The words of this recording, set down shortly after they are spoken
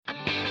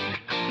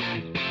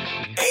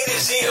to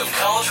Z of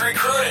college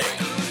recruiting.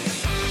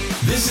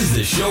 This is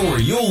the show where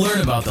you'll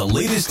learn about the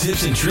latest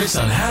tips and tricks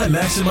on how to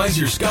maximize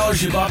your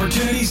scholarship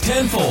opportunities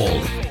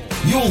tenfold.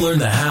 You'll learn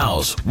the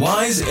hows,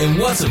 whys, and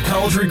whats of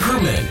college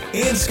recruitment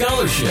and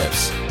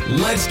scholarships.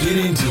 Let's get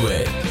into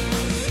it.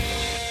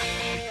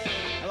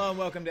 Hello and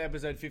welcome to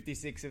episode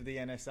 56 of the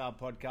NSR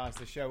podcast,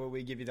 the show where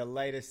we give you the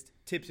latest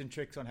tips and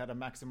tricks on how to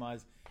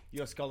maximize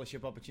your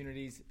scholarship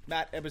opportunities.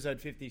 Matt, episode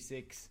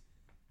 56.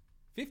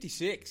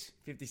 56.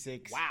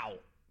 56. Wow.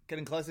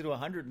 Getting closer to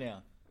 100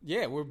 now.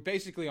 Yeah, we're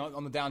basically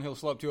on the downhill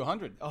slope to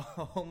 100.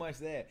 Oh, almost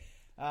there.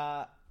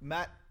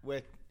 Matt,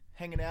 we're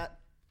hanging out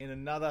in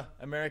another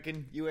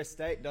American US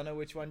state. Don't know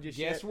which one just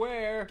yet. Guess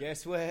where?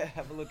 Guess where?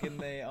 Have a look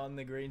on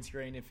the green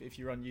screen if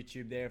you're on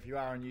YouTube there. If you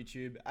are on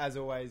YouTube, as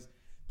always,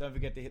 don't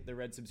forget to hit the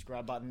red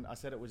subscribe button. I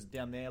said it was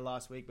down there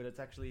last week, but it's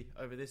actually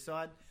over this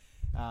side.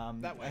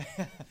 That way.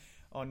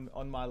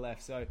 on my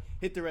left. So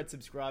hit the red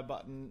subscribe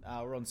button.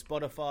 We're on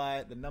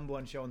Spotify, the number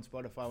one show on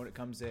Spotify when it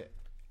comes to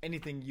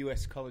anything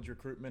US college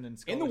recruitment and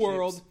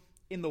scholarships.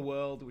 In the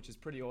world, which is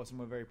pretty awesome.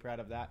 We're very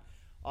proud of that.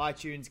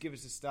 iTunes, give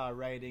us a star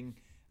rating.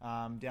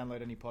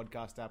 Download any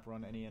podcast app or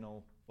on any and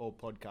all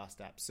podcast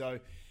apps. So,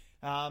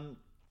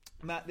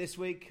 Matt, this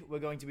week we're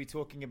going to be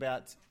talking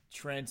about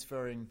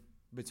transferring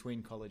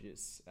between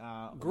colleges.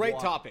 Great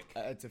topic.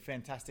 It's a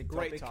fantastic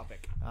topic. Great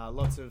topic.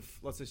 Lots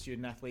of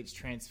student athletes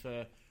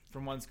transfer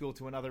from one school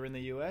to another in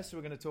the US.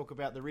 We're going to talk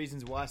about the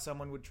reasons why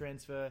someone would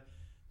transfer,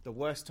 the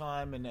worst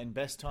time and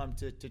best time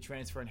to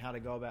transfer, and how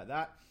to go about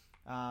that.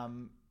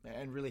 And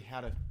really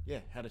how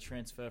to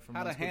transfer from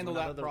how one to school handle to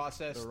another that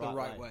process the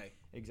right way.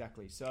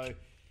 Exactly. So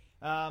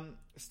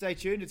stay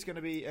tuned. It's going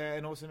to be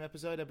an awesome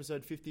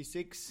episode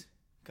 56,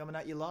 coming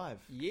at you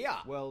live. Yeah.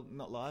 Well,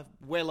 not live.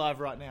 We're live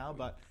right now,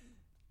 but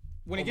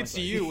when it gets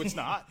to you, it's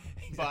not.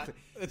 Exactly.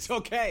 But it's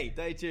okay.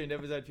 Stay tuned.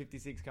 Episode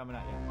 56 coming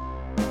at you.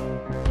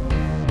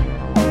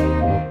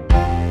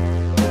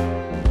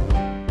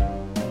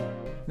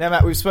 Now,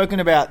 Matt, we've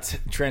spoken about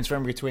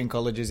transferring between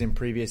colleges in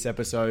previous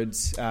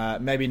episodes,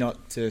 maybe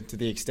not to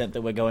the extent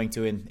that we're going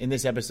to in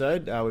this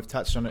episode. We've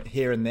touched on it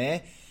here and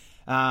there.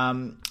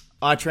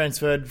 I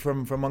transferred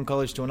from one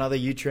college to another.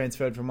 You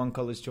transferred from one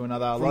college to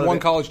another. From one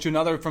college to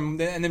another, and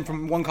then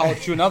from one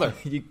college to another.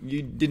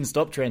 You didn't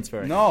stop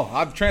transferring. No,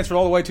 I've transferred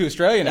all the way to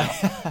Australia now.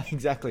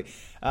 Exactly.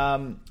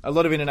 A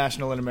lot of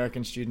international and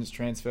American students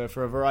transfer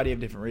for a variety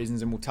of different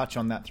reasons, and we'll touch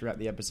on that throughout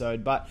the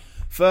episode. But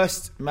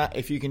first, Matt,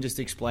 if you can just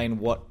explain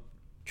what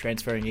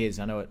transferring is.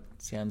 I know it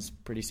sounds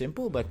pretty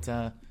simple, but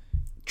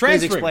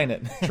please explain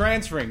it.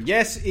 Transferring.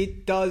 Yes,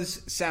 it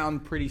does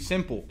sound pretty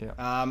simple.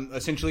 Yeah.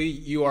 Essentially,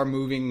 you are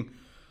moving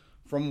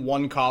from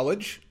one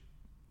college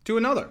to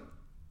another.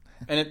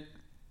 And it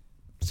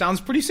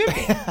sounds pretty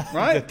simple,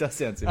 right? It does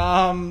sound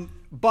simple.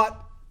 But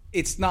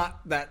it's not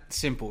that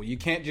simple. You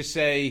can't just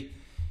say,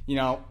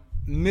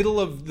 middle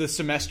of the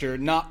semester,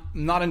 not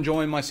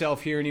enjoying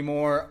myself here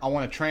anymore, I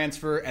want to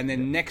transfer, and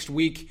then next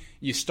week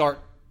you start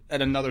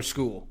at another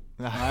school.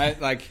 Right,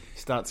 like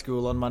start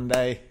school on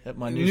Monday at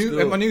my new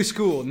school. At my new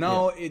school.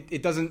 No, yeah.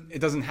 It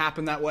doesn't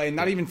happen that way.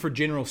 Not even for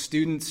general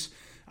students,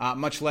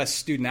 much less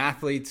student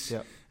athletes.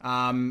 Yeah.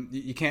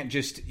 You can't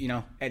just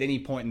at any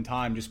point in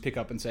time just pick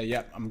up and say,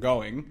 "Yep, I'm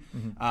going."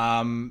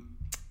 Mm-hmm.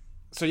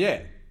 So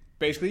yeah,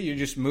 basically you're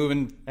just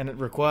moving, and it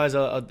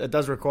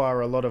does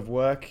require a lot of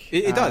work.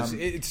 It does.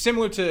 It's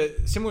similar to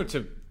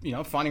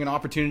finding an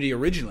opportunity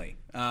originally.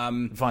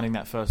 Finding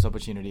that first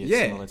opportunity is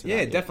similar to that.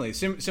 Yeah, definitely.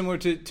 Similar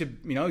to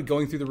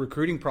going through the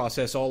recruiting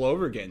process all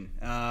over again.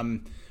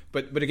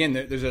 But again,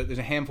 there's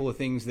a handful of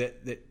things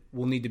that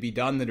will need to be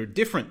done that are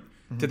different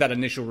to that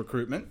initial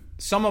recruitment.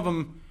 Some of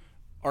them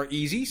are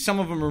easy. Some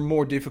of them are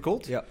more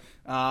difficult. Yep.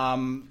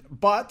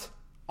 But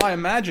I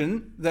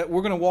imagine that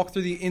we're going to walk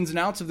through the ins and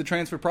outs of the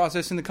transfer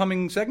process in the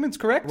coming segments,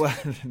 correct? Well,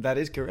 that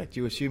is correct.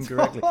 You assume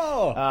correctly.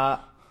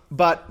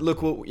 But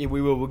look,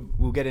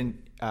 we'll get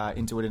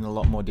into it in a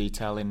lot more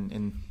detail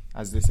in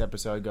as this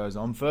episode goes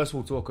on. First,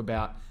 we'll talk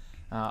about,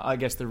 I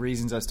guess, the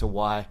reasons as to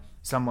why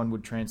someone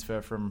would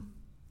transfer from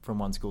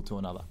one school to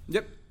another.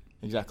 Yep.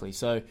 Exactly.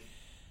 So,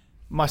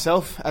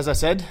 myself, as I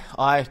said,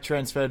 I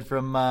transferred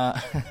from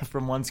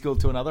one school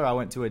to another. I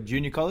went to a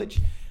junior college.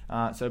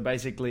 So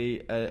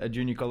basically, a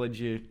junior college,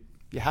 you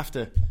have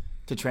to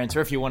transfer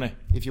if you want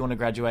to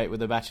graduate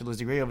with a bachelor's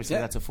degree. Obviously,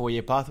 That's a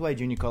 4-year pathway.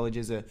 Junior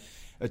colleges are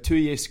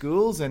 2-year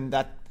schools, and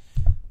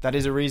that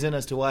is a reason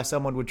as to why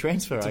someone would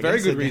transfer. It's a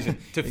very good reason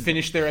to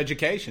finish their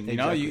education.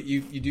 Exactly.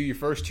 You do your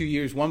first 2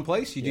 years one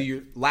place, you do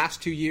your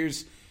last 2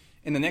 years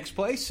in the next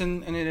place,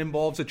 and it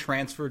involves a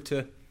transfer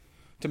to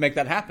make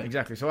that happen.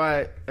 Exactly. So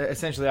I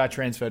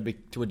transferred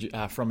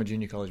from a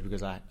junior college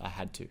because I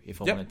had to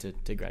if I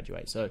wanted to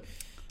graduate. So,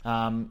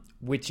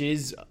 which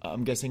is,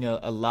 I'm guessing,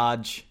 a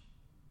large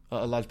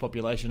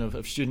population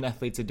of student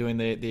athletes are doing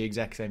the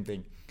exact same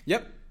thing.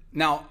 Yep.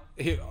 Now,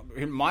 here,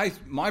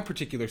 my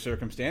particular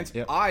circumstance,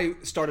 I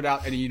started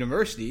out at a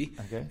university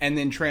and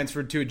then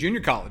transferred to a junior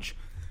college.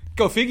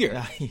 Go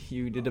figure.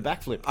 You did a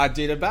backflip. I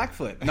did a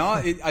backflip. No,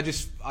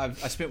 I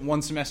spent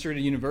one semester at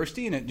a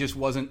university and it just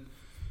wasn't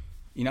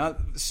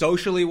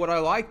socially what I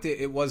liked,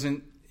 it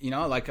wasn't,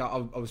 like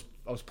I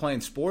was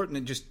playing sport, and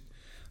it just,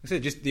 like I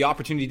said, just the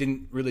opportunity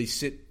didn't really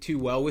sit too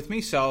well with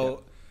me.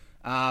 So,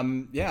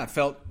 I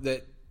felt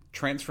that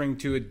transferring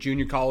to a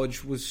junior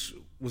college was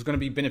going to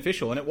be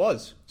beneficial, and it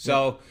was.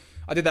 So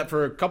I did that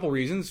for a couple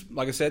reasons.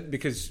 Like I said,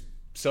 because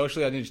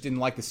socially I just didn't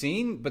like the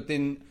scene, but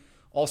then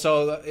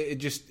also it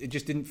just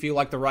didn't feel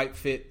like the right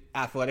fit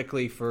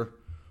athletically for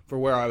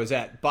where I was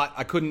at. But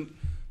I couldn't,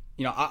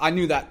 I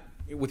knew that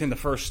within the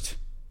first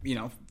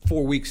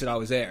 4 weeks that I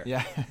was there.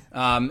 Yeah.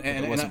 And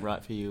it wasn't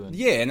right for you.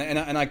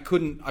 And I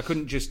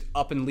couldn't just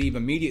up and leave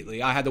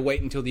immediately. I had to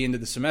wait until the end of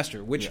the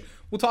semester, which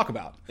we'll talk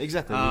about.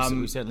 Exactly.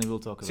 We certainly will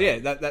talk about. So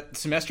that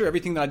semester,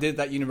 everything that I did at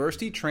that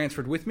university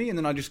transferred with me, and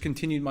then I just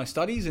continued my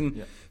studies.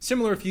 And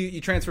similar, if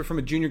you transfer from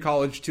a junior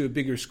college to a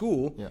bigger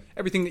school,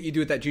 everything that you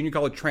do at that junior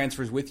college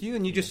transfers with you,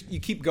 and you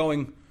keep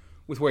going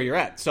with where you're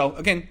at. So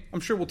again, I'm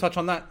sure we'll touch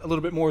on that a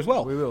little bit more as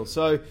well. We will.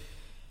 So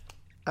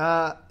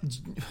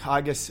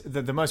I guess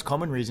the most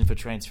common reason for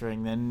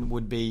transferring then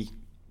would be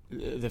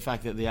the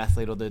fact that the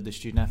athlete or the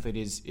student athlete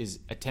is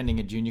attending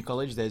a junior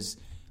college. There's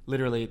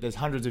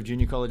hundreds of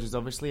junior colleges,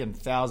 obviously, and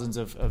thousands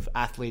of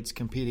athletes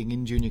competing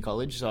in junior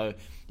college. So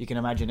you can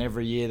imagine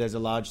every year there's a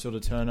large sort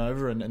of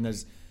turnover, and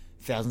there's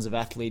thousands of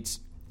athletes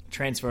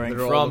transferring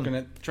They're all looking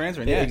at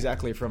transferring. Yeah,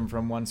 exactly,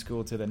 from one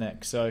school to the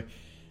next. So,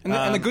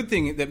 and the good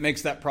thing that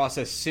makes that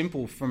process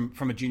simple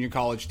from a junior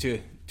college to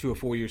a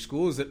 4-year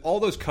school is that all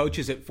those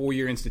coaches at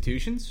 4-year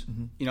institutions,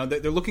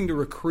 they're looking to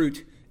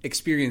recruit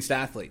experienced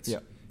athletes. Yeah.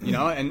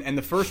 And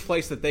the first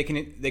place that they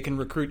can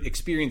recruit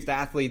experienced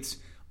athletes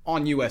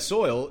on U.S.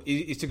 soil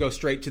is to go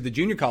straight to the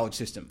junior college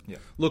system. Yeah.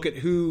 Look at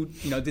who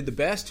did the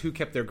best, who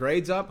kept their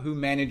grades up, who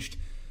managed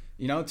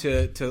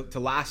to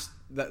last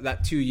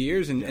that 2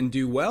 years and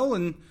do well.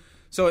 And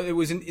so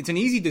it's an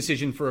easy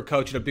decision for a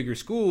coach at a bigger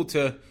school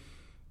to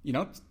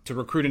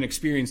recruit an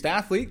experienced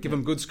athlete, give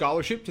them good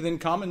scholarship, to then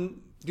come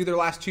and do their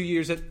last 2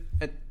 years at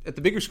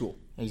the bigger school.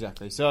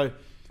 Exactly. So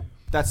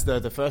that's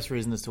the first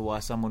reason as to why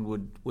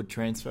someone would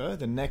transfer.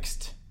 The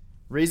next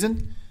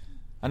reason,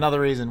 another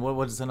reason.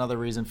 What is another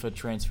reason for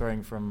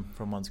transferring from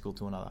one school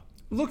to another?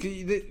 Look,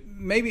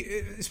 maybe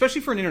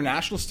especially for an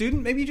international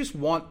student, maybe you just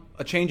want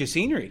a change of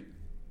scenery.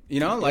 See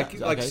a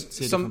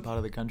different part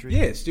of the country.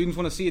 Yeah, students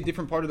want to see a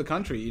different part of the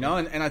country.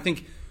 And I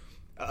think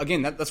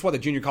again that's why the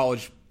junior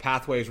college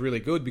pathway is really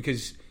good,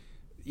 because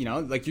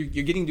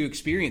you're getting to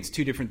experience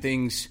two different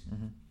things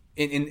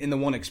in the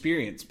one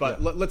experience.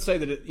 But let's say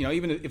that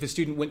even if a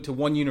student went to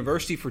one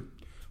university for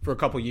a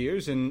couple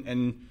years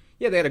and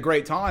they had a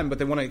great time, but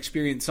they want to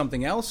experience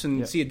something else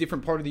and see a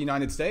different part of the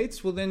United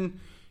States, well then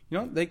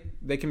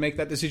they can make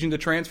that decision to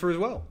transfer as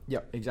well. Yeah,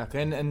 exactly.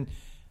 And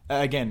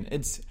again,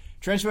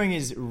 transferring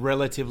is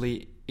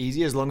relatively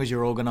easy as long as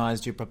you're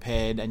organized, you're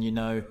prepared, and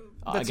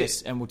I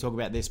guess, and we'll talk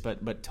about this,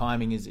 but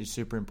timing is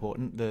super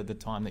important. The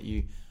time that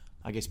you,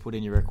 I guess, put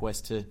in your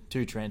request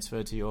to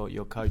transfer to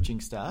your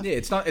coaching staff. Yeah,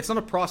 it's not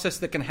a process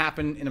that can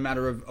happen in a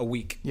matter of a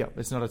week. Yeah,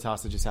 it's not a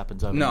task that just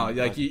happens overnight.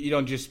 No, you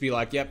don't just be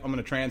like, yep, I'm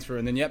going to transfer,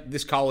 and then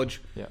this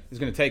college is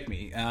going to take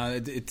me.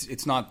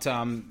 It's not.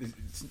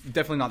 It's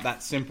definitely not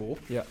that simple.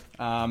 Yeah.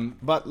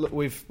 But look,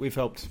 we've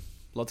helped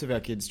lots of our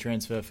kids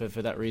transfer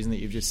for that reason that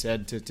you've just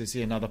said, to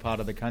see another part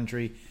of the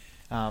country.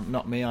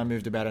 Not me. I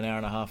moved about an hour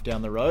and a half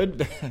down the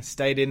road.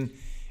 Stayed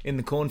in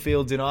the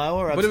cornfields in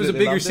Iowa. But it was a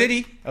bigger city.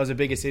 It was a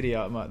bigger city.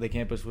 The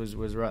campus was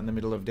right in the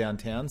middle of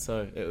downtown,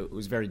 so it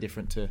was very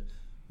different to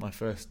my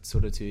first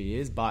sort of 2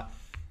 years. But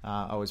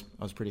I was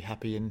pretty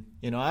happy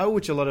in Iowa,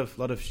 which a lot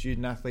of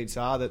student athletes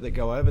are that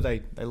go over.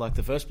 They like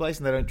the first place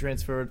and they don't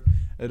transfer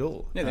at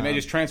all. Yeah, they may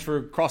just transfer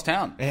across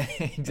town.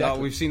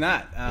 Exactly. We've seen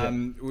that.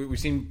 We've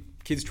seen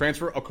kids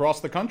transfer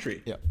across the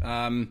country. Yeah.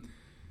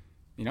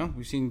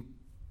 We've seen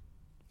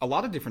a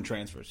lot of different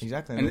transfers.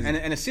 Exactly.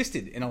 And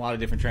assisted in a lot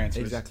of different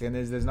transfers. Exactly. And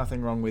there's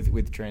nothing wrong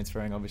with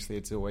transferring. Obviously,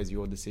 it's always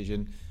your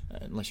decision,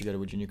 unless you go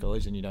to a junior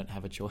college and you don't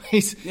have a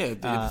choice. Yeah,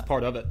 it's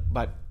part of it.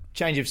 But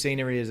change of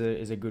scenery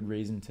is a good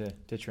reason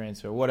to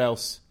transfer. What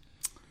else?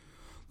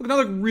 Look,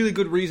 another really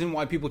good reason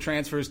why people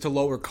transfer is to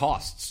lower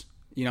costs.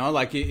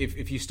 Like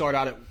if you start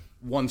out at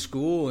one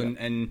school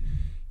and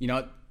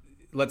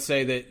let's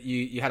say that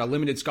you had a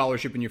limited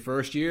scholarship in your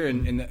first year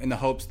and in the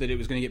hopes that it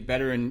was going to get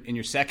better in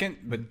your second,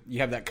 but you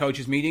have that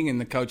coaches meeting and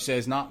the coach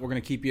says, we're going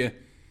to keep you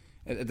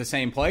at the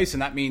same place.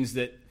 And that means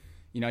that,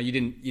 you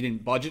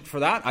didn't budget for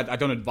that. I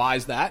don't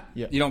advise that.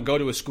 Yeah. You don't go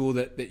to a school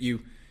that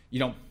you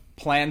don't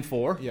plan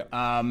for.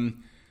 Yeah.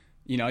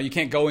 You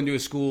can't go into a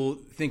school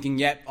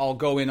thinking, I'll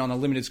go in on a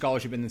limited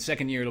scholarship in the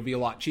second year, it'll be a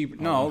lot cheaper.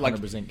 No,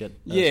 100%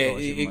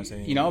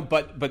 get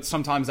but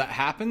sometimes that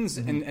happens.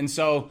 And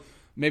so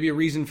maybe a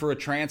reason for a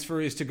transfer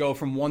is to go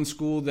from one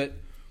school that,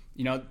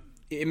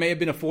 it may have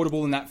been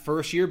affordable in that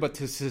first year, but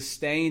to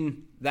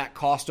sustain that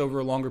cost over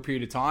a longer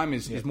period of time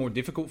is more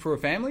difficult for a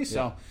family.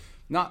 So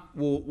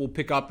we'll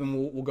pick up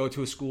and we'll go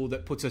to a school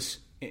that puts us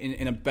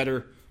in a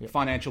better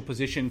financial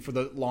position for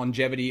the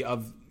longevity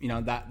of,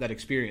 that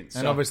experience.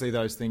 And obviously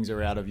those things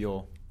are out of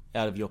your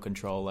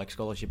control. Like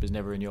scholarship is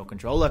never in your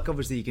control. Like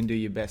obviously you can do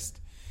your best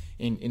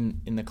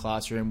in the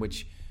classroom,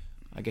 which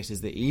I guess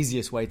is the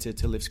easiest way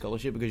to lift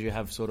scholarship, because you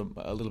have sort of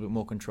a little bit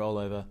more control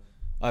over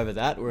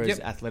that, whereas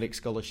athletic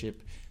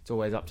scholarship, it's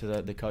always up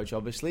to the coach,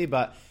 obviously.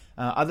 But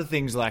other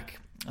things like,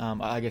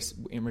 I guess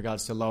in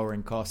regards to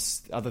lowering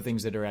costs, other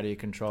things that are out of your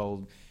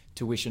control,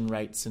 tuition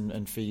rates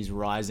and fees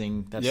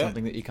rising, that's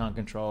something that you can't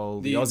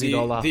control. The Aussie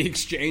dollar. The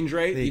exchange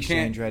rate. The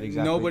exchange rate,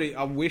 exactly.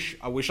 I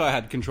wish I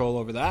had control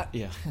over that.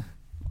 Yeah.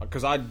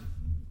 Because I'd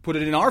put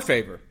it in our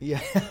favor. Yeah,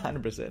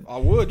 100%. I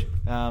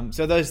would.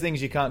 So those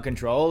things you can't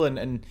control.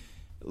 And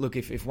look,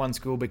 if one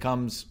school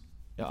becomes,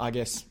 I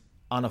guess,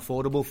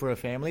 unaffordable for a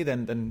family,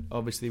 then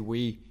obviously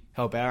we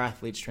help our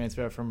athletes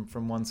transfer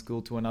from one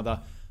school to another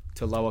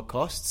to lower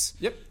costs.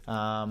 Yep.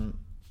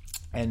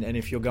 And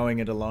if you're going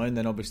it alone,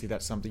 then obviously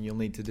that's something you'll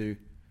need to do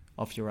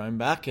off your own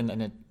back,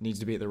 and it needs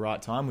to be at the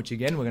right time, which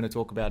again we're going to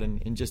talk about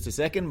in just a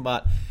second.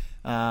 But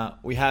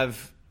we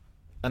have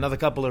another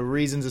couple of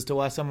reasons as to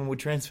why someone would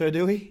transfer,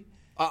 do we?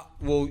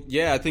 Well,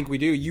 yeah, I think we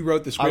do. You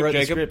wrote the script, I wrote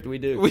Jacob. the script, we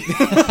do.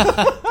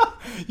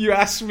 You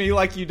asked me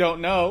like you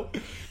don't know.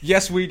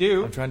 Yes, we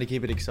do. I'm trying to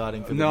keep it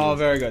exciting for the No,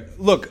 very good.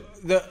 Look,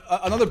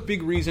 another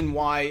big reason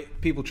why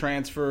people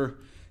transfer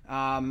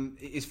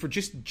is for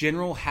just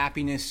general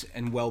happiness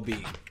and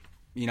well-being.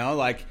 You know,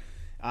 like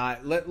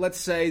let's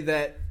say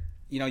that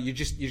you're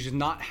just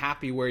not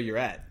happy where you're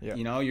at. Yeah.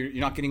 You know, you're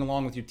not getting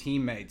along with your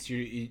teammates.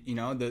 You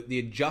know, the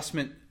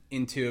adjustment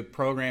into a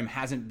program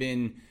hasn't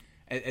been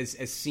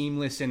as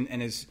seamless and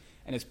as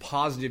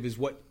positive as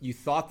what you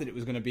thought that it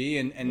was going to be,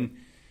 and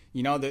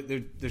you know that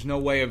there's no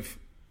way of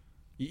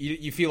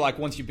you feel like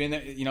once you've been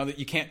there, you know that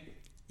you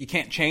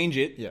can't change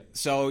it. Yeah.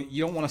 So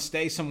you don't want to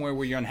stay somewhere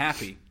where you're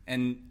unhappy,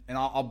 and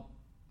I'll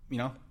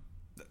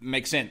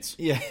make sense.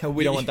 Yeah,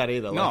 we don't want that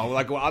either. No,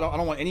 well, I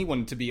don't want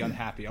anyone to be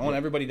unhappy. I want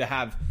everybody to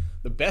have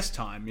the best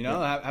time. You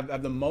know,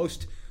 have the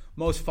most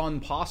fun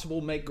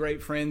possible, make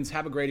great friends,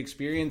 have a great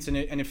experience, and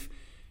if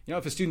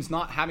a student's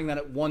not having that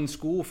at one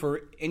school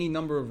for any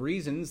number of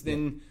reasons,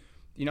 then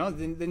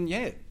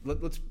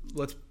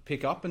let's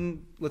pick up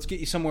and let's get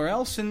you somewhere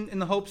else in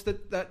the hopes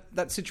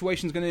that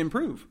situation's going to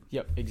improve.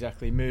 Yep,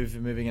 exactly.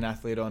 Moving an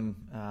athlete on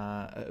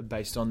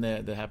based on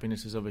their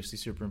happiness is obviously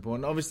super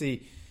important.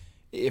 Obviously,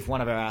 if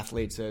one of our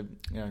athletes are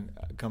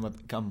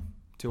come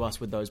to us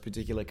with those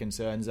particular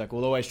concerns, like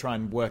we'll always try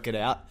and work it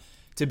out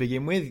to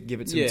begin with.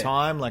 Give it some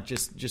time, like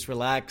just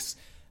relax.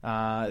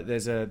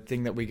 There's a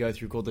thing that we go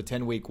through called the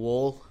 10-week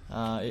wall.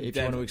 If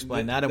you want to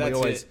explain that, and we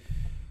always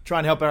try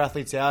and help our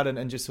athletes out,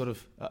 and just sort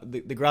of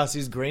the grass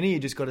is greener. You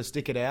just got to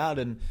stick it out,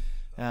 and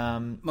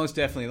most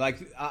definitely.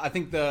 Like I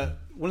think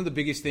one of the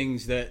biggest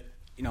things that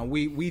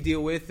we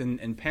deal with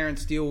and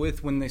parents deal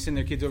with when they send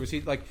their kids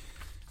overseas, like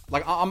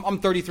I'm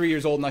 33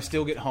 years old and I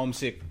still get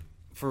homesick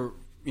for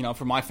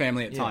my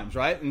family at times,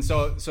 right? And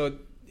so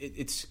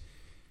it's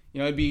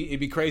it'd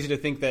be crazy to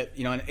think that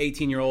an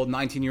 18-year-old,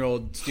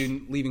 19-year-old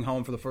student leaving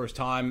home for the first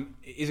time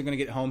isn't going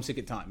to get homesick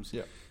at times.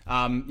 Yeah.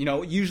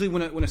 Usually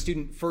when a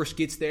student first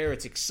gets there,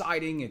 it's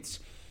exciting. It's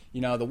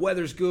the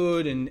weather's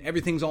good and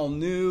everything's all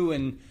new,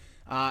 and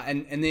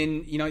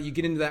then you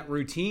get into that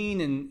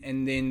routine,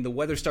 and then the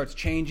weather starts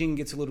changing,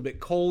 gets a little bit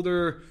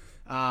colder.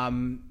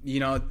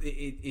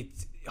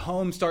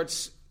 Home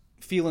starts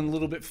feeling a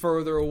little bit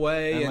further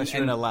away. Unless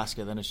you're in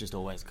Alaska, then it's just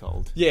always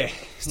cold. Yeah.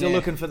 Still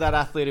looking for that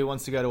athlete who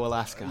wants to go to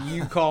Alaska.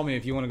 You call me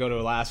if you want to go to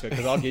Alaska,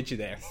 because I'll get you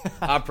there.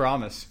 I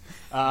promise.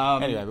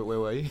 Anyway, but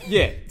where were you?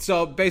 Yeah.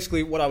 So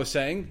basically what I was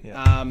saying,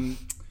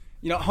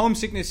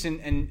 homesickness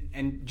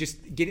and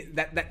just get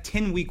that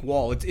 10-week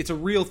wall. It's a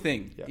real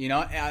thing.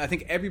 Yeah. I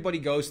think everybody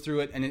goes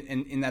through it, and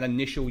in that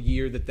initial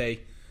year that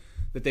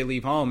they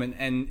leave home,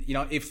 and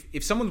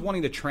if someone's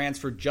wanting to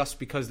transfer just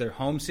because they're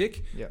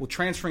homesick, well,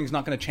 transferring is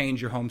not going to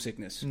change your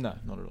homesickness. No,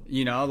 not at all.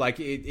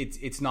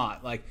 It's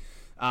not like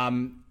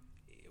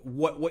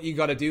what you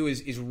got to do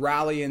is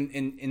rally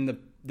in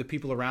the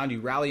people around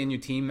you, rally in your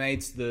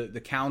teammates,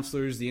 the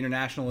counselors, the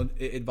international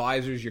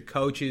advisors, your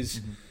coaches,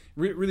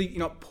 really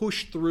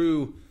push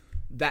through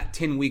that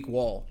 10-week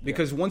wall,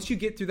 because once you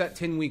get through that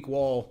 10-week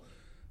wall,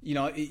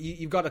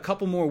 you've got a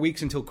couple more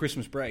weeks until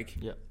Christmas break.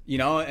 Yeah.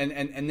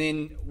 And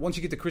then once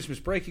you get to Christmas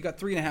break, you got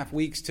 3.5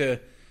 weeks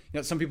to,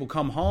 some people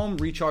come home,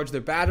 recharge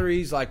their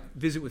batteries, like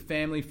visit with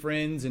family,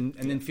 friends, and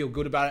then feel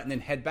good about it, and then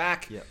head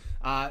back.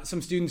 Yeah.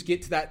 Some students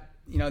get to that,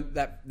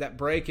 that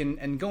break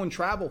and go and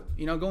travel,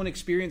 go and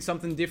experience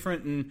something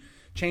different and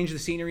change the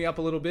scenery up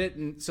a little bit,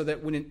 and so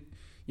that when it,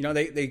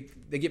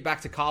 they get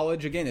back to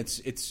college again,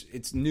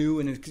 it's new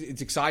and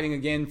it's exciting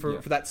again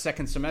for that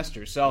second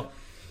semester. So,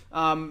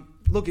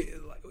 look.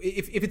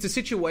 If it's a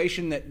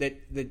situation that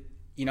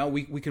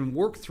we can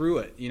work through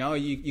it,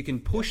 you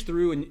can push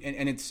through,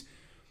 and it's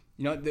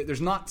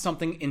there's not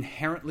something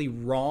inherently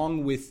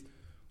wrong with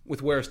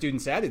where a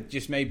student's at. It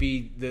just may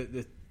be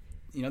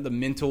the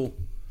mental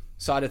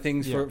side of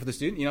things for the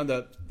student.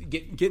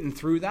 Getting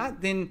through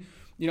that, then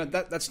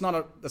that's not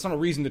a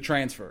reason to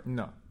transfer.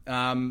 No.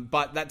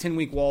 But that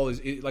 10-week wall is,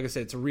 like I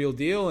said, it's a real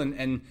deal,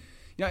 and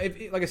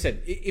like I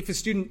said, if a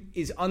student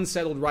is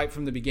unsettled right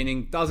from the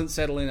beginning, doesn't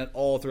settle in at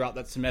all throughout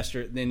that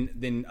semester,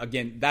 then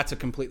again, that's a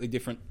completely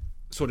different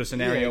sort of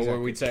scenario exactly. where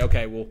we'd say,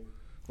 okay, well,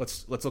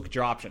 let's look at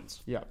your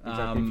options. Yeah,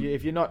 exactly.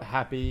 If you're not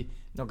happy,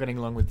 not getting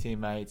along with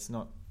teammates,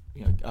 not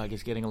I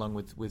guess getting along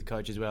with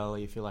coach as well,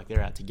 you feel like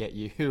they're out to get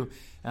you,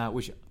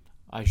 which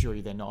I assure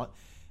you they're not.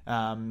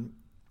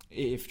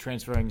 If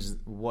transferring is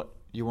what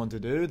you want to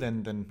do,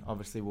 then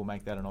obviously we'll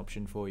make that an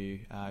option for you.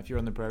 If you're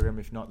on the program,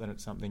 if not, then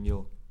it's something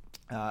you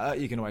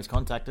can always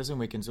contact us and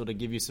we can sort of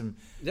give you some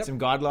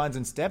guidelines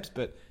and steps,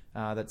 but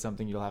that's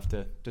something you'll have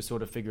to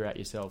sort of figure out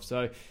yourself.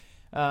 So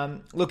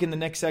look, in the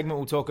next segment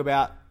we'll talk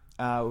about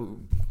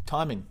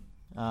timing,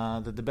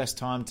 the best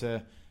time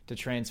to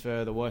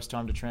transfer, the worst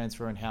time to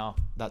transfer, and how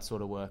that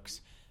sort of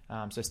works.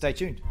 So stay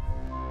tuned.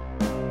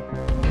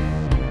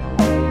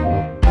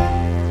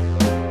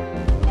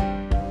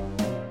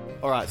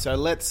 All right, so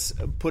let's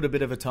put a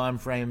bit of a time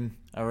frame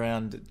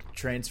around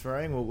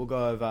transferring. We'll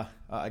go over,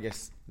 I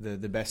guess, the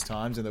best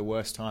times and the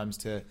worst times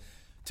to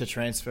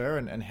transfer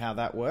and how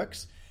that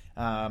works.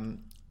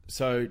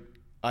 So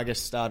I guess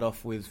start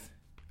off with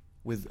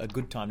a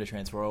good time to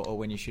transfer, or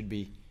when you should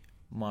be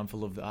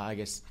mindful of, I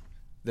guess,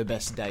 the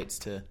best dates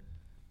to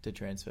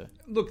transfer.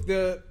 Look,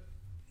 like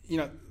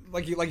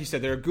you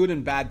said, there are good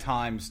and bad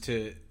times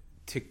to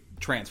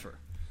transfer,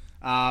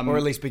 or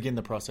at least begin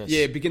the process.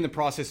 Yeah, begin the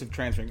process of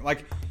transferring.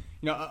 Like,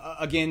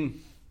 again,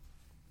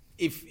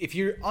 if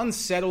you're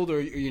unsettled or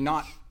you're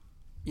not,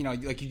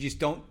 like you just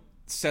don't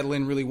settle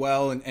in really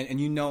well, and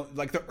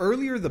like the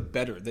earlier the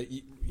better.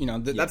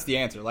 That's the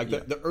answer. Like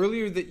the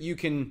earlier that you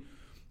can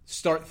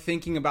start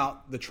thinking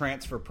about the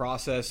transfer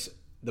process,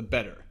 the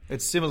better.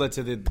 It's similar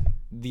to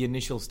the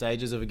initial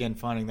stages of, again,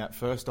 finding that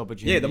first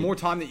opportunity. Yeah, the more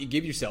time that you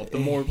give yourself, the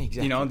more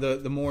exactly.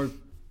 the more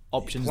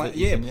options.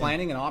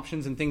 Planning and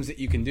options and things that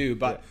you can do.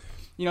 But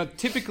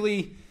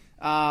typically,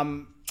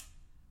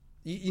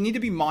 you need to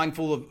be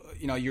mindful of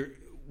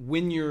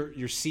when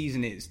your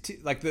season is.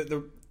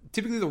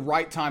 Typically the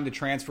right time to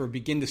transfer,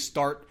 begin to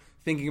start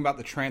thinking about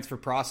the transfer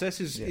process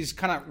is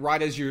kind of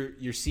right as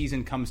your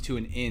season comes to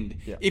an end.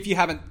 Yeah. If you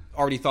haven't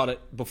already thought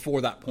it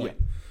before that point.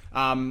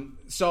 Yeah.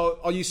 So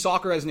I'll use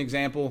soccer as an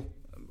example.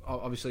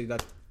 Obviously,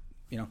 that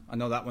I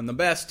know that one the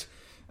best.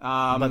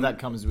 But that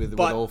comes with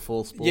all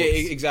fall sports. Yeah,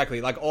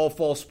 exactly. Like all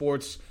fall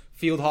sports,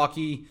 field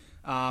hockey,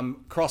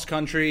 cross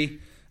country,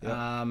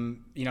 volleyball,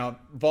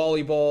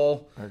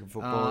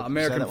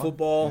 American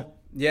football.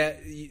 Yeah,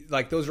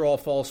 like those are all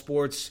fall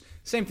sports.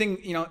 Same thing.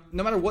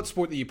 No matter what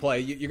sport that you play,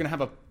 you're gonna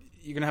have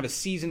a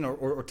season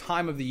or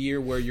time of the year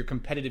where your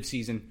competitive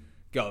season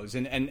goes,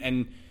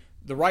 and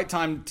the right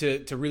time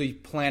to really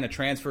plan a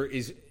transfer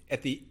is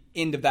at the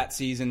end of that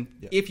season,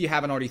 if you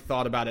haven't already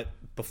thought about it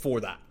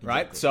before that,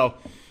 right? Exactly.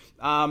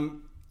 So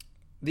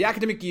the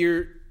academic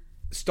year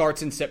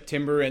starts in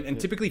September, and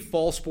typically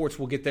fall sports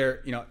will get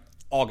there,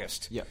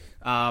 August. Yeah.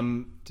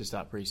 To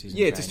start preseason.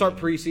 Yeah, to start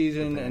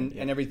preseason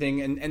and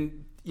everything,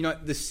 and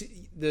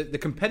the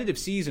competitive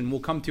season will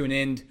come to an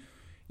end,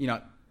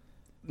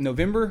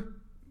 November.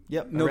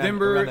 Yep,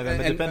 November, around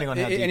November, depending on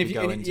how deep you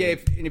go into.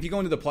 If you go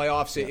into the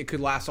playoffs, it could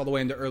last all the way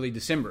into early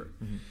December.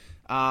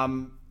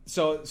 Mm-hmm.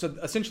 So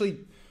essentially,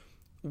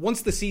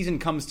 once the season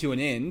comes to an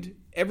end,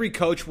 every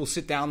coach will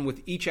sit down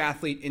with each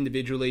athlete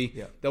individually.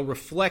 Yeah. They'll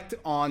reflect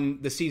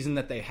on the season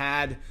that they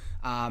had.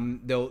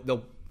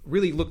 They'll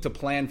really look to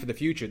plan for the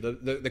future.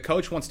 The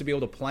coach wants to be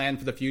able to plan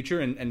for the future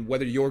and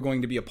whether you're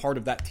going to be a part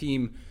of that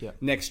team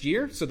next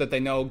year, so that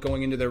they know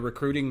going into their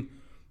recruiting,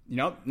 we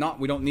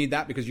don't need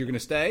that because you're going to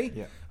stay.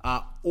 Yeah.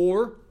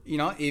 Or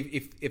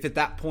if at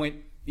that point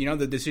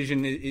the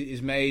decision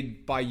is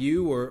made by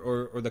you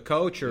or the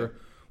coach or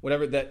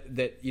whatever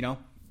that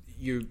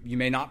you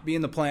may not be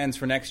in the plans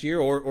for next year,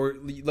 or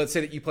let's say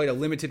that you played a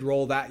limited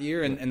role that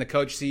year and the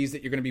coach sees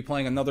that you're going to be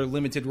playing another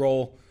limited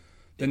role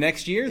the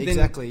next year.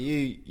 Exactly.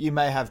 Then you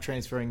may have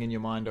transferring in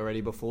your mind already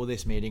before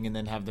this meeting, and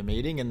then have the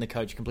meeting and the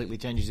coach completely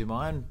changes your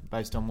mind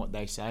based on what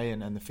they say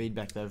and the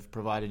feedback they've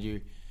provided you.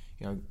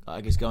 I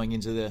guess going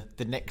into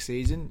the next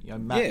season,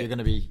 Matt, you're going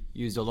to be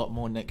used a lot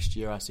more next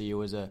year. I see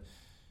you as a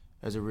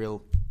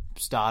real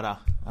starter,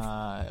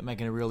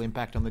 making a real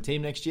impact on the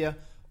team next year.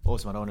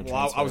 Awesome. I don't want to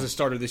transfer. I was a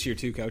starter this year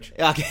too, Coach.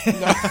 Okay.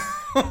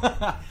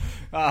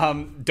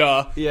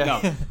 Duh.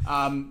 Yeah.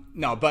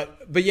 No,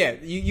 but yeah,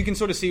 you can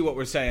sort of see what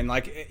we're saying.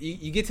 Like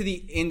you get to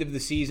the end of the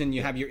season,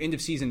 you have your end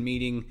of season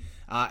meeting,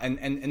 and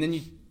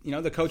then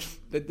the coach,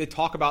 they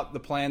talk about the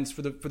plans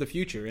for the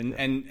future,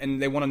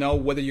 and they want to know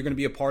whether you're going to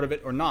be a part of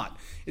it or not.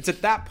 It's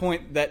at that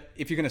point that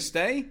if you're going to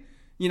stay,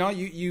 you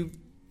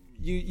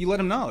let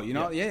them know.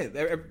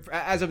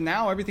 As of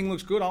now, everything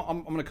looks good.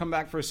 I'm going to come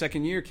back for a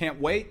second year.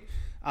 Can't wait.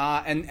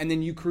 And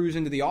then you cruise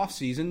into the off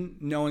season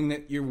knowing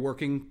that you're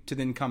working to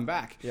then come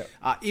back. Yeah.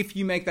 If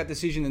you make that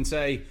decision and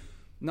say,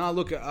 "No,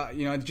 look,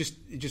 it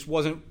just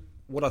wasn't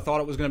what I thought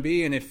it was going to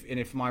be," and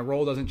if my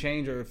role doesn't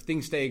change or if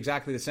things stay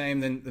exactly the same,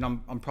 then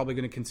I'm probably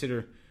going to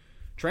consider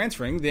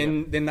transferring.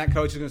 Then that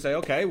coach is going to say,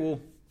 "Okay, well,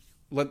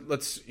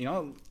 let's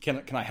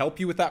can I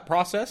help you with that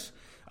process?"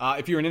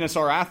 If you're an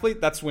NSR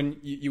athlete, that's when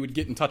you would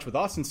get in touch with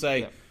us and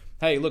say,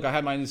 "Hey, look, I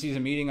had my end of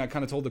season meeting. I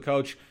kind of told the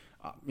coach."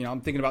 I'm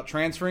thinking about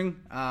transferring.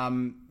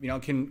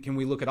 Can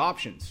we look at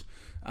options?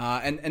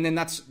 and then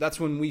that's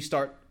when we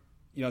start,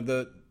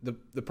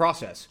 the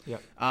process. Yeah.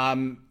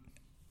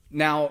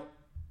 Now,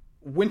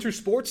 winter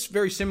sports,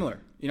 very similar.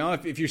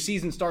 If your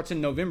season starts in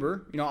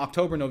November,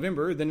 October,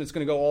 November, then it's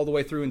going to go all the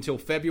way through until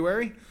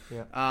February,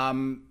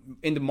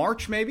 into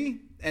March maybe,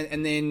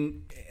 and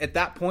then at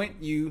that point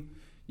you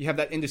have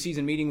that end of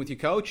season meeting with your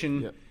coach,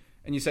 and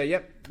you say,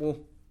 yep, well,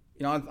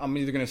 I'm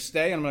either going to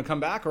stay and I'm going to come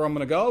back, or I'm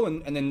going to go,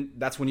 and then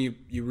that's when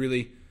you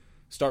really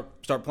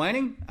start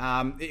planning.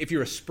 If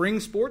you're a spring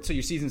sport, so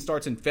your season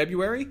starts in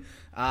February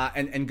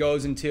and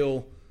goes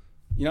until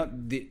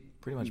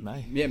pretty much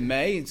May. Yeah,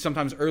 May,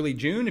 sometimes early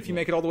June. If you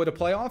make it all the way to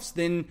playoffs,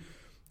 then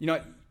you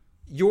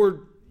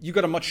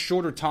got a much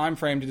shorter time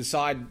frame to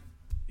decide.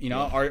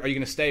 Are you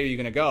going to stay or are you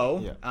going to go?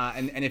 Yeah.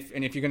 And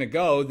if you're going to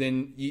go,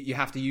 then you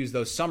have to use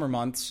those summer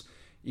months.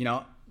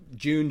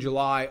 June,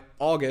 July,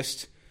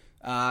 August,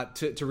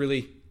 to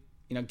really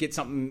get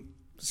something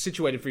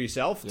situated for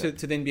yourself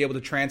to then be able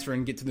to transfer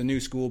and get to the new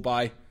school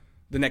by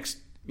the next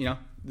end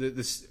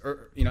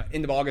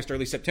of August,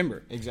 early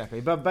September.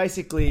 Exactly. But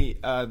basically,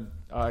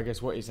 I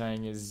guess what you're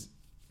saying is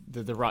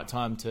the right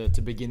time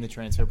to begin the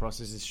transfer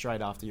process is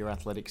straight after your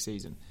athletic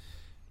season.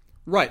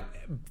 Right.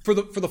 For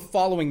the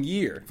following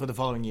year. For the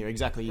following year,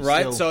 exactly.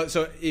 Right. So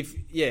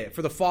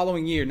for the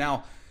following year.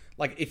 Now,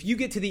 like if you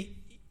get to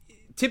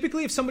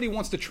typically if somebody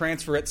wants to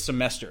transfer at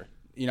semester,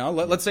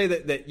 let's say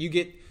that you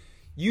get,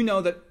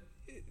 that.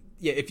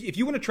 Yeah, if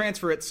you want to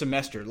transfer at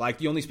semester,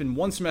 like you only spend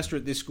one semester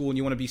at this school and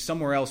you want to be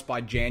somewhere else by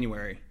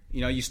January.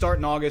 You start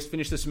in August,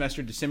 finish the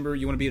semester December,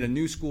 you want to be at a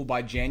new school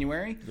by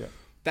January. Yeah.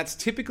 That's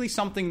typically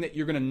something that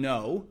you're going to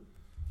know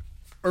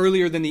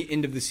earlier than the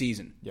end of the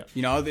season. Yeah.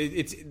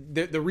 It's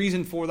the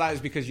reason for that is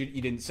because you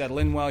didn't settle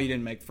in well, you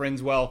didn't make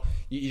friends well,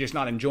 you're just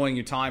not enjoying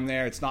your time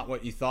there. It's not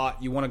what you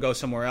thought. You want to go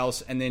somewhere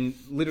else, and then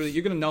literally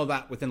you're going to know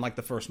that within like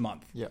the first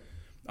month. Yeah.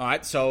 All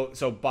right. So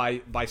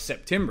by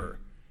September,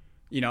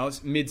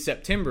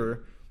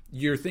 mid-September,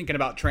 you're thinking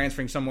about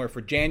transferring somewhere for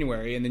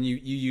January, and then you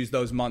use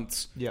those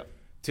months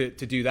to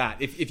do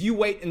that. If you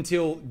wait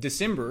until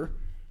December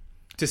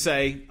to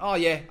say, oh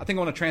yeah, I think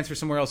I want to transfer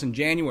somewhere else in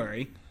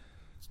January,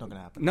 it's not going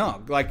to happen.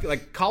 No,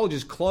 like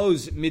colleges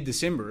close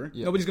mid-December.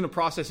 Yep. Nobody's going to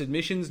process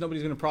admissions.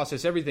 Nobody's going to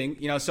process everything.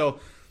 So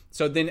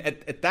then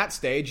at that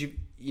stage,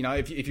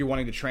 if you're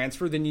wanting to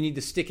transfer, then you need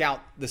to stick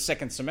out the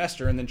second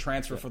semester and then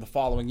transfer for the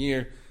following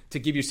year to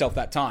give yourself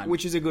that time.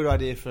 Which is a good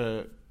idea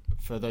for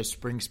those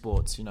spring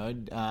sports,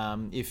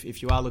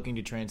 if you are looking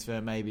to transfer,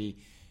 maybe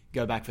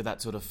go back for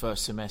that sort of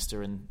first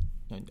semester and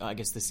I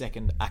guess the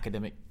second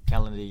academic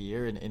calendar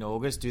year in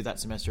August, do that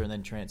semester and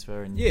then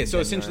transfer. In so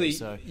January,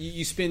 essentially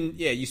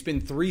you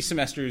spend 3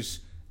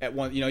 semesters at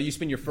one. You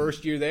spend your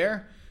first year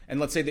there, and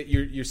let's say that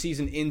your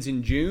season ends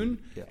in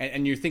June,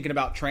 and you're thinking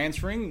about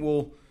transferring.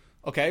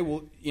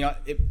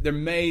 There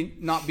may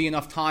not be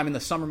enough time in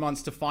the summer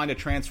months to find a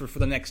transfer for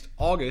the next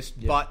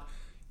August, but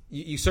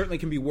you certainly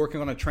can be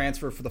working on a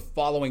transfer for the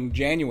following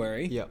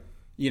January. Yeah.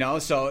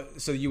 So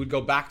you would go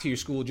back to your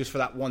school just for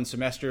that one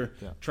semester,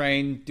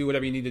 train, do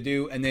whatever you need to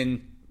do, and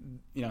then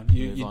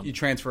you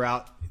transfer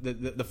out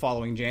the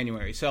following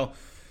January. So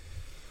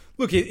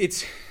look,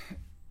 it's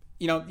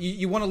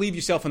you want to leave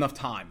yourself enough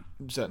time.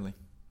 Certainly.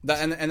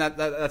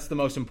 That's the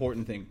most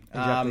important thing.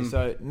 Exactly.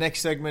 So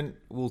next segment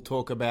we'll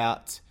talk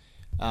about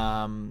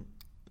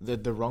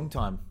the wrong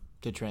time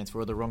to transfer,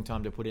 or the wrong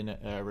time to put in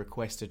a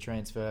request to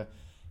transfer.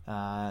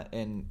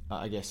 And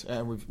I guess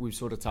we've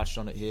sort of touched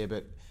on it here,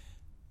 but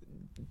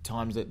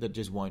times that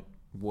just won't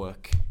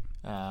work.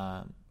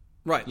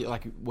 Right.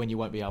 Like when you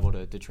won't be able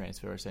to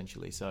transfer,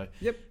 essentially. So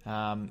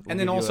and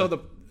then also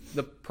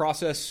the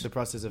process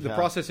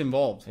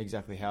involved.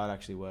 Exactly how it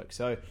actually works.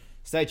 So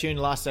stay tuned.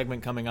 Last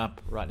segment coming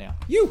up right now.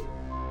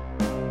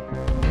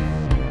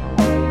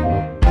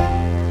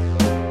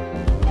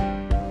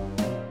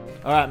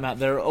 All right, Matt.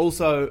 There are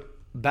also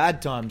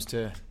bad times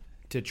to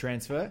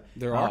transfer.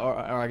 There are.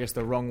 Or I guess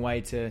the wrong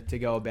way to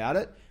go about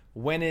it.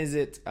 When is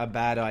it a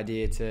bad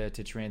idea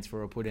to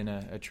transfer or put in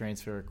a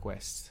transfer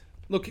request?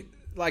 Look,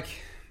 like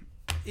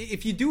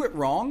if you do it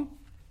wrong,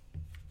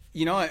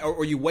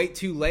 or you wait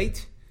too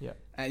late,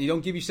 and you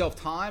don't give yourself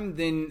time,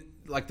 then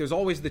like there's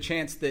always the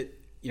chance that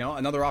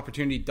another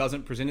opportunity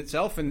doesn't present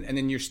itself, and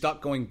then you're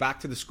stuck going back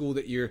to the school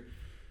that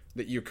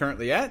you're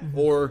currently at,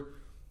 or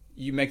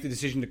you make the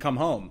decision to come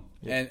home.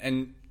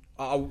 And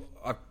I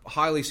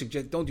highly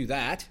suggest don't do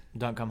that.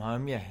 Don't come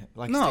home.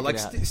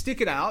 Stick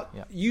it out.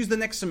 Yeah. Use the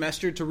next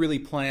semester to really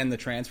plan the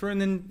transfer,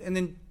 and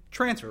then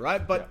transfer.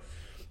 Right, but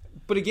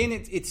again,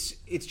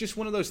 it's just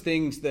one of those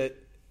things that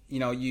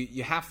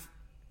you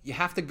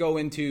have to go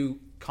into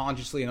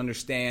consciously and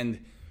understand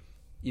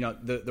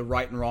the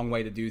right and wrong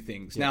way to do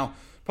things. Now,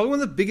 probably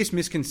one of the biggest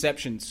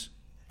misconceptions,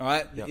 all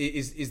right,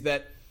 is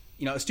that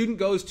a student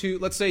goes to,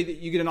 let's say that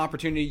you get an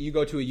opportunity, you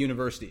go to a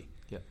university.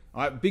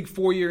 All right, big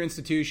 4-year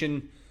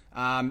institution.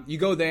 You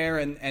go there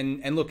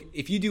and look,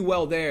 if you do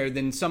well there,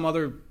 then some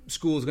other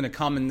school is going to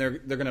come and they're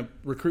going to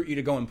recruit you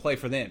to go and play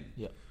for them.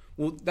 Yeah.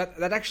 Well,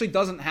 that actually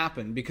doesn't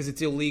happen because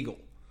it's illegal.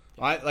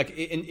 Right? Like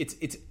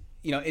it's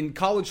in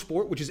college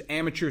sport, which is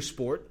amateur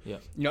sport,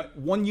 Yeah.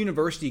 One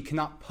university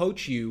cannot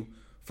poach you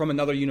from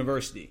another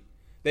university.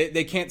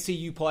 They can't see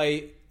you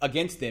play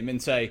against them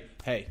and say,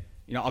 hey,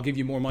 I'll give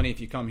you more money if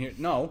you come here.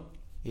 No,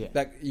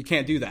 that you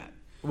can't do that.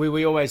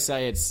 We always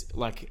say it's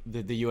like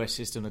the US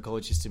system, the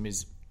college system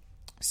is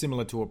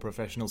similar to a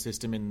professional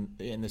system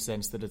in the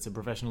sense that it's a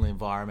professional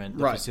environment,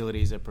 the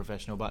facilities are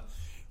professional, but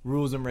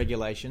rules and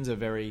regulations are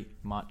very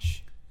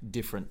much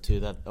different to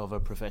that of a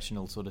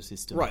professional sort of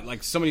system. Right,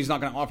 like somebody's not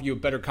going to offer you a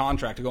better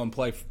contract to go and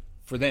play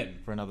for them.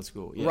 For another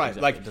school. Yeah, right,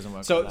 exactly. like it doesn't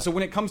work so. like that. So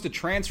when it comes to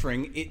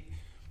transferring,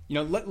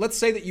 let's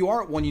say that you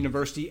are at one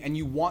university and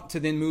you want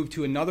to then move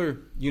to another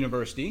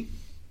university,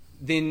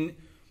 then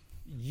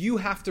you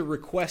have to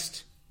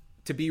request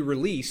to be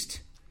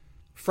released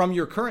from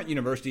your current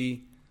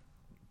university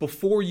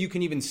before you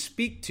can even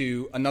speak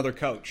to another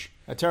coach.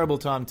 A terrible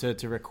time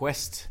to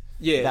request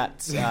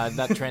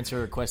that transfer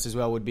request as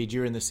well would be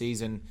during the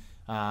season,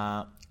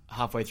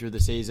 halfway through the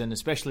season,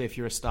 especially if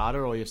you're a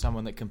starter or you're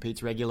someone that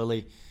competes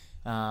regularly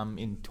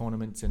in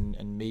tournaments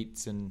and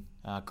meets and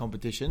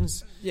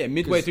competitions. Yeah,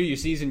 midway through your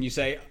season, you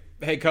say,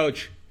 hey,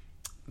 coach,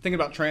 I'm thinking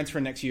about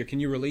transferring next year. Can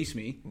you release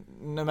me?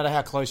 No matter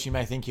how close you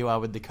may think you are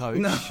with the coach.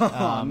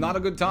 No, not a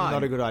good time.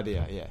 Not a good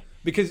idea, yeah.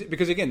 Because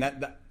again,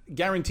 that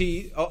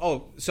guarantee.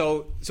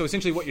 So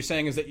essentially, what you're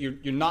saying is that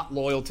you're not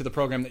loyal to the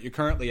program that you're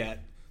currently at.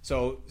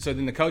 So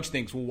then the coach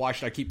thinks, well, why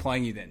should I keep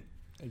playing you then?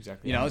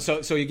 Exactly.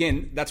 So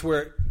again, that's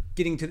where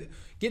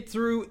get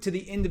through to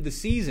the end of the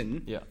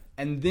season,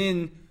 and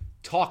then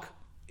talk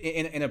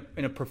in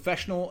a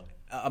professional,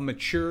 a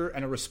mature,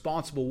 and a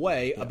responsible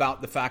way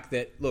about the fact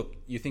that, look,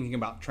 you're thinking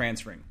about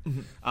transferring,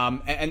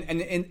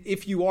 and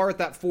if you are at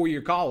that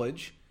 4-year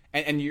college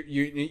and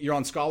you're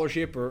on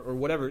scholarship or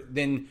whatever,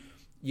 then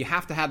you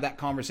have to have that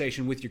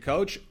conversation with your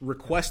coach,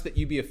 request that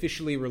you be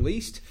officially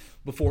released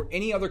before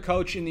any other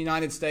coach in the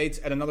United States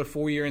at another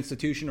 4-year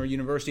institution or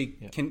university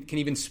can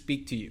even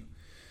speak to you.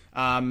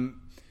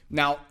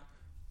 Now,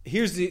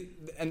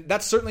 and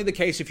that's certainly the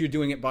case if you're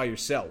doing it by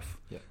yourself.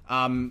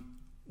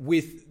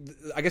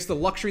 With, I guess, the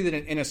luxury that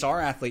an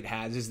NSR athlete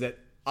has is that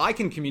I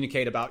can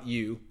communicate about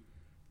you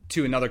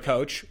to another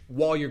coach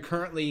while you're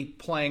currently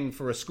playing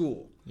for a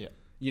school.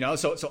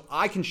 So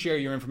I can share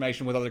your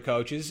information with other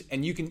coaches,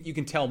 and you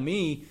can tell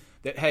me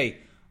that, hey,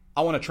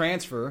 I want to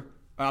transfer.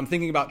 I'm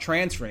thinking about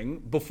transferring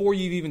before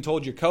you've even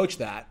told your coach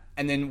that,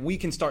 and then we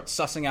can start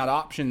sussing out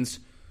options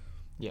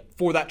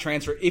for that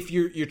transfer if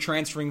you're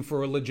transferring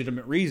for a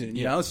legitimate reason.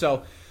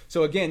 So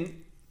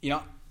again,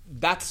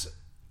 that's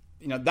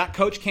that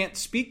coach can't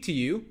speak to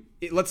you.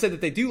 Let's say that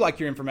they do like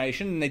your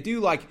information and they do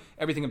like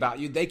everything about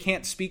you. They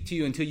can't speak to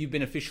you until you've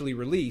been officially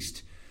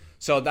released.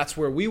 So that's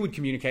where we would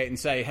communicate and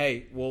say,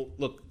 hey, well,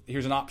 look,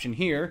 here's an option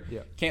here.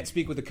 Can't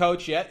speak with the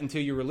coach yet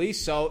until you're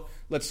released. So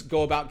let's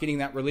go about getting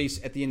that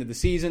release at the end of the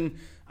season,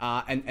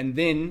 and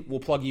then we'll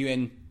plug you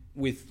in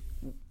with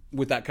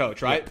that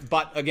coach, right?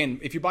 But again,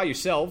 if you're by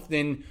yourself,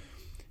 then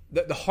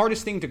the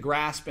hardest thing to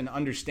grasp and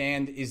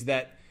understand is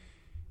that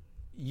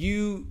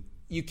you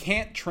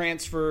can't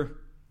transfer.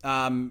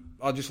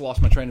 I just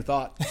lost my train of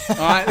thought. All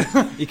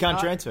right. You can't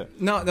transfer.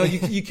 No,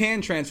 you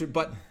can transfer,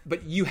 but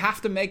you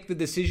have to make the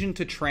decision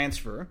to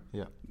transfer.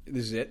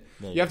 This is it.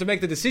 You have to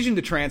make the decision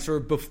to transfer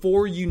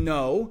before you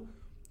know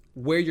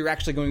where you're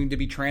actually going to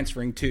be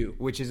transferring to.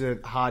 Which is a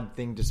hard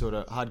thing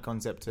to hard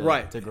concept to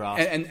grasp.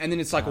 And then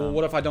it's like, well,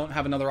 what if I don't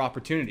have another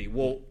opportunity?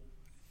 Well,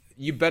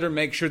 you better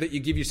make sure that you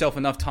give yourself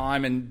enough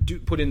time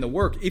and put in the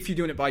work if you're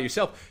doing it by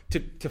yourself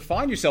to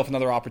find yourself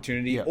another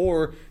opportunity,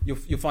 or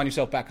you'll find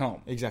yourself back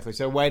home. Exactly.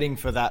 So waiting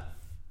for that,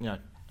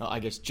 I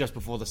guess just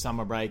before the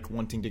summer break,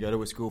 wanting to go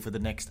to a school for the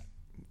next,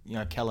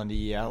 calendar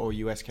year or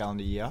US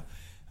calendar year,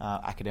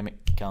 academic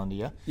calendar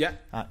year. Yeah.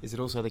 Is it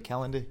also the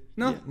calendar?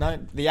 No. Yeah. No,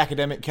 the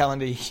academic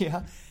calendar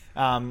year.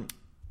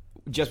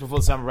 Just before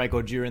the summer break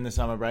or during the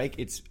summer break,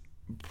 it's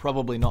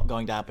probably not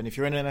going to happen. If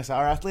you're an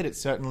NSR athlete,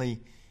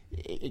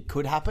 it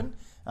could happen,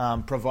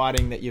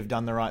 providing that you've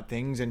done the right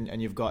things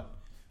and you've got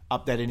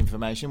updated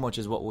information, which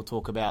is what we'll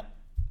talk about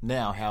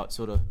now, how it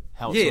sort of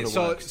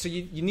works. So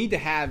you need to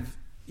have,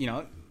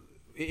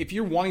 if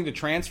you're wanting to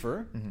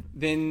transfer,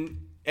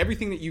 then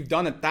everything that you've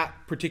done at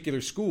that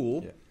particular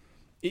school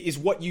is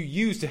what you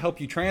use to help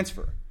you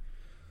transfer.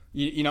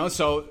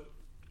 So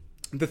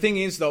the thing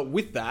is, though,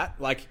 with that,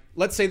 like,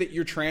 let's say that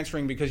you're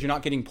transferring because you're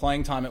not getting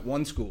playing time at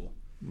one school,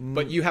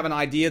 but you have an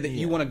idea that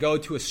you want to go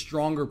to a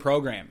stronger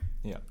program.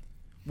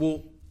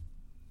 Well,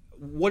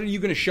 what are you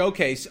going to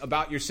showcase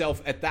about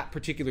yourself at that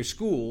particular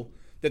school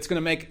that's going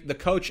to make the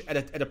coach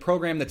at a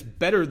program that's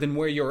better than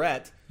where you're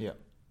at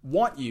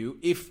want you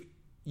if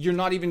you're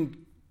not even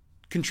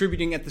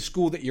contributing at the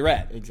school that you're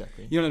at?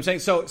 Exactly. You know what I'm saying?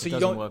 So it you doesn't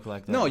don't work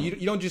like that. No,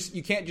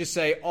 you can't just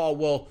say, oh,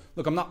 well,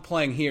 look, I'm not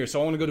playing here,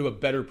 so I want to go to a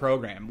better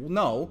program. Well,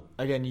 no.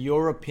 Again,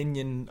 your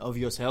opinion of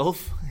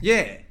yourself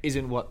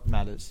isn't what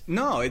matters.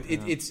 No,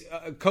 it's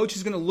a coach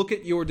is going to look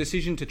at your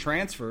decision to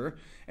transfer,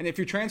 and if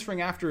you're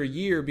transferring after a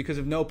year because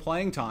of no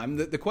playing time,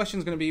 the question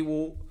is going to be,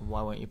 well,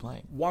 why weren't you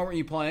playing? Why weren't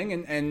you playing,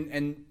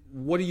 and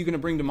what are you going to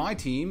bring to my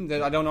team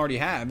that I don't already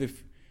have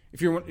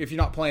if you're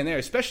not playing there,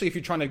 especially if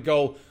you're trying to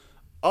go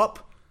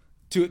up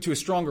to a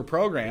stronger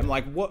program.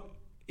 Like, what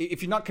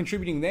if you're not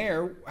contributing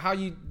there? How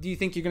do you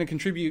think you're going to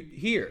contribute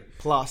here?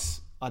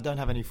 Plus, I don't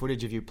have any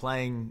footage of you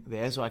playing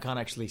there, so I can't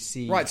actually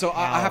see. Right, so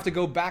I have to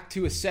go back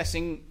to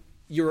assessing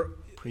your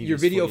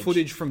video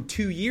footage from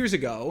 2 years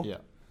ago. Yeah.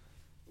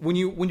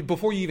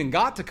 Before you even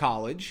got to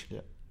college. Yeah.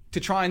 To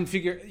try and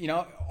figure,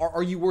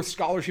 are you worth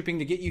scholarshiping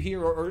to get you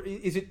here, or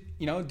is it,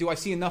 do I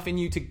see enough in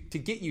you to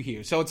get you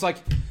here? So it's like,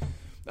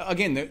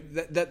 again,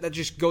 that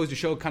just goes to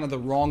show kind of the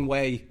wrong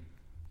way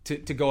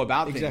to go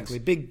about things. Exactly.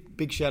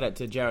 Big shout out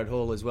to Jared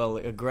Hall as well.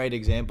 A great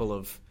example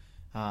of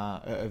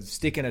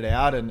sticking it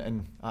out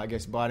and I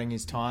guess biding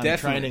his time,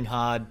 training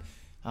hard.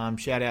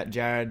 Shout out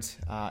Jared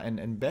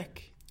and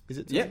Beck. Is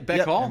it? Yeah,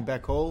 Beck Hall. And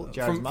Beck Hall,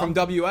 Jared's from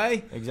WA.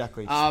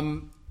 Exactly.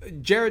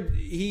 Jared,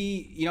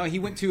 he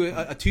went to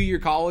a 2-year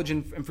college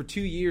and for 2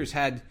 years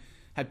had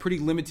pretty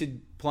limited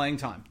playing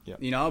time.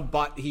 Yep.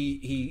 But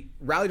he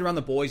rallied around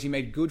the boys. He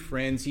made good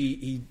friends.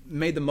 He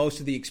made the most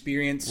of the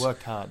experience.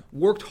 Worked hard.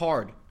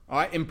 All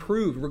right,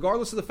 improved.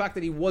 Regardless of the fact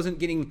that he wasn't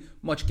getting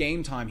much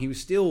game time, he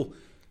was still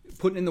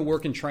putting in the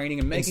work and training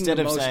and making Instead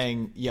the most. Instead of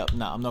saying, "Yep,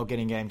 no, I'm not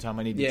getting game time.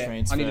 I need to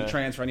transfer. I need to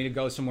transfer. I need to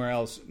go somewhere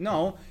else."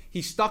 No,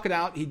 he stuck it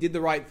out. He did the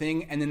right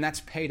thing, and then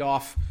that's paid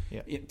off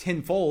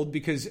tenfold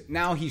because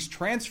now he's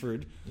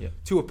transferred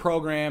to a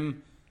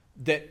program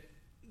that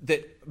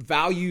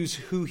values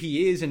who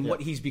he is and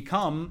what he's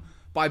become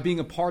by being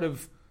a part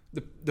of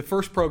the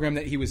first program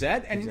that he was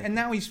at, and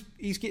now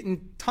he's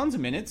getting tons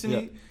of minutes,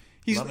 and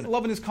he's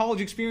loving his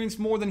college experience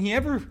more than he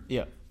ever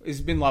has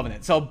been loving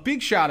it. So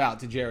big shout out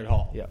to Jared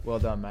Hall. Yeah, well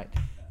done, mate.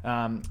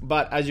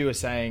 But as you were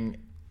saying,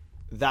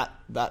 that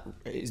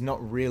is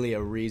not really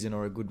a reason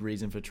or a good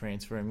reason for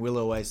transferring. We'll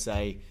always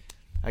say,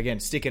 again,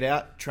 stick it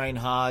out, train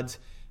hard,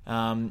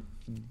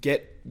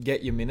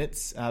 get your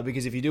minutes,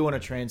 because if you do want to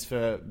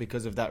transfer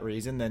because of that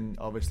reason, then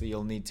obviously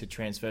you'll need to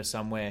transfer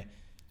somewhere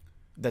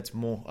that's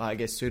more, I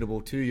guess,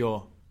 suitable to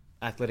your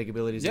athletic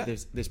abilities at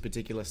this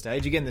particular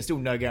stage. Again, there's still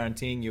no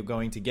guaranteeing you're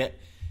going to get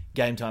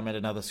game time at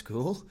another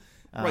school.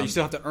 Right, you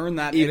still have to earn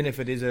that. Even if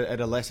it is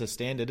at a lesser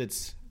standard,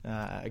 it's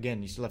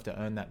again, you still have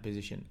to earn that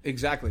position.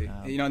 Exactly.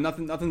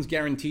 Nothing's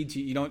guaranteed to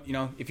you. You don't.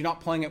 If you're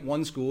not playing at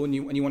one school and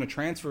you want to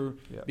transfer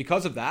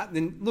because of that,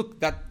 then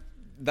look,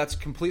 that's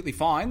completely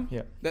fine.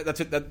 Yeah.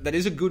 That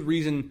is a good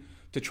reason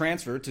to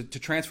transfer to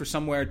transfer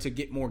somewhere to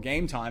get more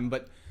game time,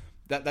 but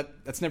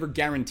that's never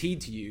guaranteed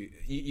to you.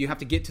 You have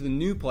to get to the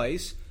new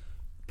place,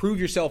 prove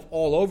yourself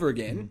all over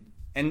again,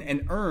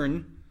 and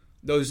earn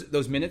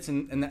those minutes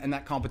and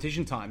that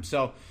competition time.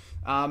 So.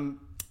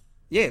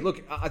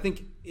 Look, I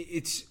think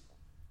it's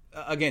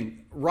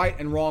again right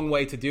and wrong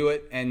way to do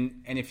it, and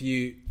if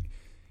you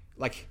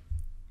like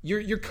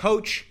your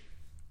coach,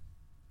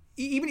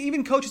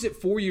 even coaches at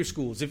 4-year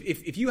schools,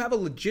 if you have a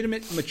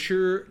legitimate,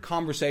 mature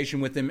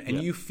conversation with them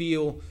and you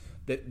feel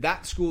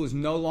that school is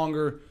no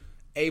longer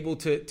able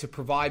to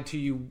provide to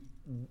you,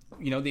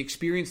 the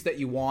experience that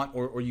you want,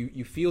 or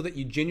you feel that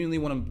you genuinely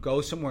want to go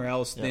somewhere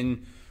else,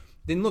 then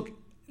look,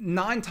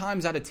 9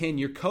 times out of 10,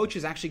 your coach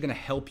is actually going to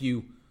help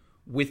you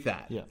with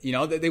that.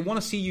 They want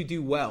to see you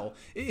do well,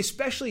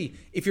 especially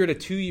if you're at a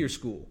 2-year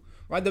school,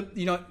 right?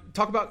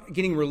 Talk about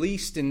getting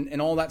released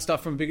and all that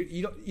stuff from bigger.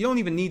 You don't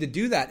even need to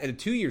do that at a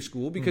 2-year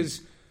school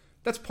because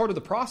that's part of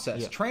the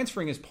process.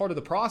 Transferring is part of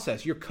the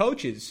process. Your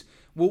coaches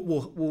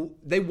will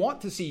they want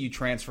to see you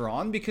transfer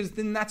on because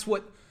then that's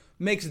what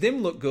makes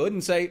them look good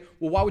and say,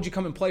 well, why would you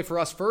come and play for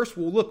us first?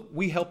 Well, look,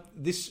 we helped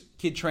this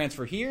kid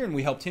transfer here and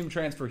we helped him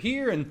transfer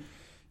here, and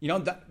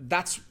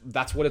that's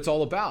what it's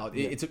all about.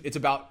 It's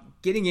about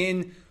getting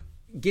in,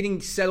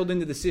 getting settled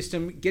into the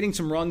system, getting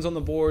some runs on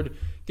the board,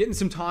 getting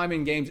some time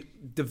in games,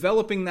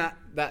 developing that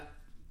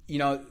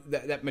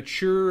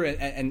mature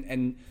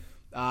and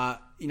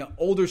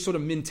older sort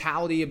of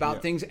mentality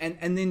about things,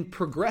 and then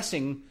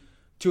progressing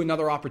to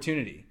another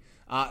opportunity.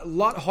 A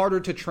lot harder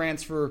to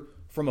transfer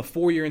from a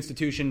 4-year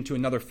institution to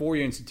another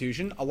 4-year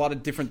institution. A lot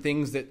of different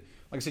things that,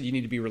 like I said, you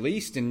need to be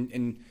released,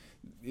 and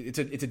it's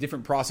a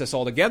different process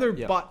altogether.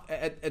 Yeah. But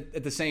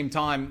at the same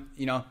time,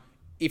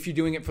 if you're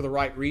doing it for the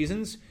right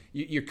reasons,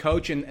 your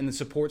coach and the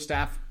support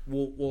staff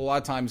will a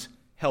lot of times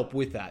help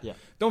with that. Yeah.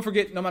 Don't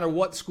forget, no matter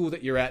what school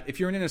that you're at, if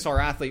you're an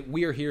NSR athlete,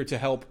 we are here to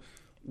help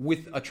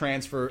with a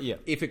transfer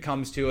if it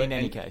comes to it. In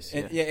any case.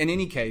 In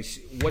any case,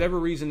 whatever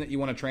reason that you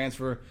want to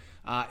transfer,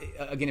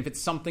 again, if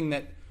it's something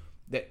that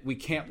we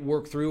can't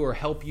work through or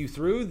help you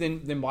through,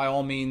 then by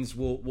all means,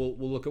 we'll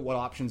look at what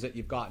options that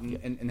you've got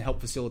and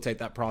help facilitate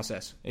that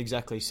process.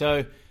 Exactly.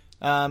 So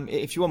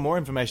if you want more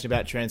information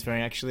about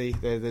transferring, actually,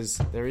 there is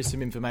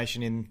some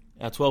information in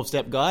our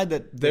 12-step guide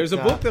there's a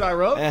book that I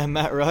wrote.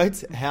 Matt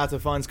wrote, How to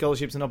Find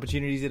Scholarships and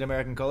Opportunities at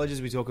American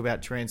Colleges. We talk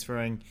about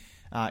transferring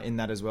in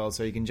that as well.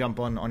 So you can jump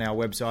on our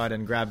website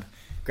and grab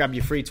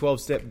your free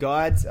 12-step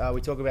guides. We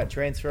talk about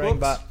transferring,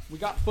 but we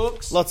got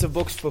books. Lots of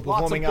books for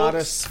performing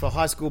artists, for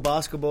high school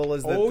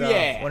basketballers that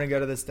want to go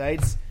to the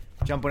States.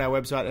 Jump on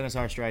our website,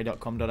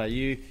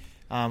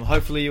 nsraustralia.com.au.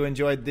 Hopefully you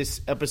enjoyed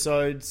this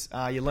episode.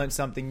 You learned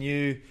something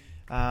new.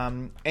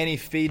 Any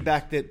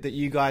feedback that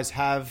you guys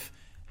have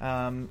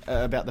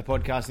about the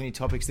podcast, any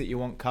topics that you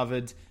want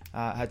covered.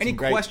 Any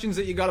questions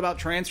that you got about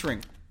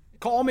transferring,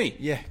 call me.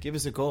 Yeah, give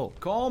us a call.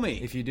 Call me.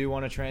 If you do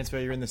want to transfer,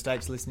 you're in the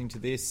States listening to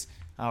this,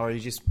 or you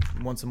just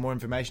want some more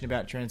information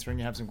about transferring,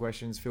 you have some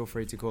questions, feel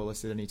free to call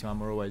us at any time.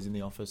 We're always in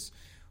the office,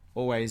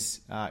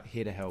 always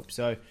here to help.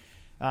 So,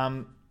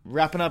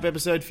 wrapping up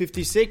episode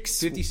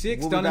 56.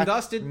 We'll done and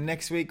dusted.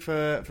 Next week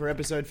for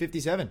episode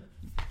 57.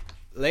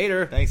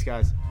 Later. Thanks,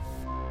 guys.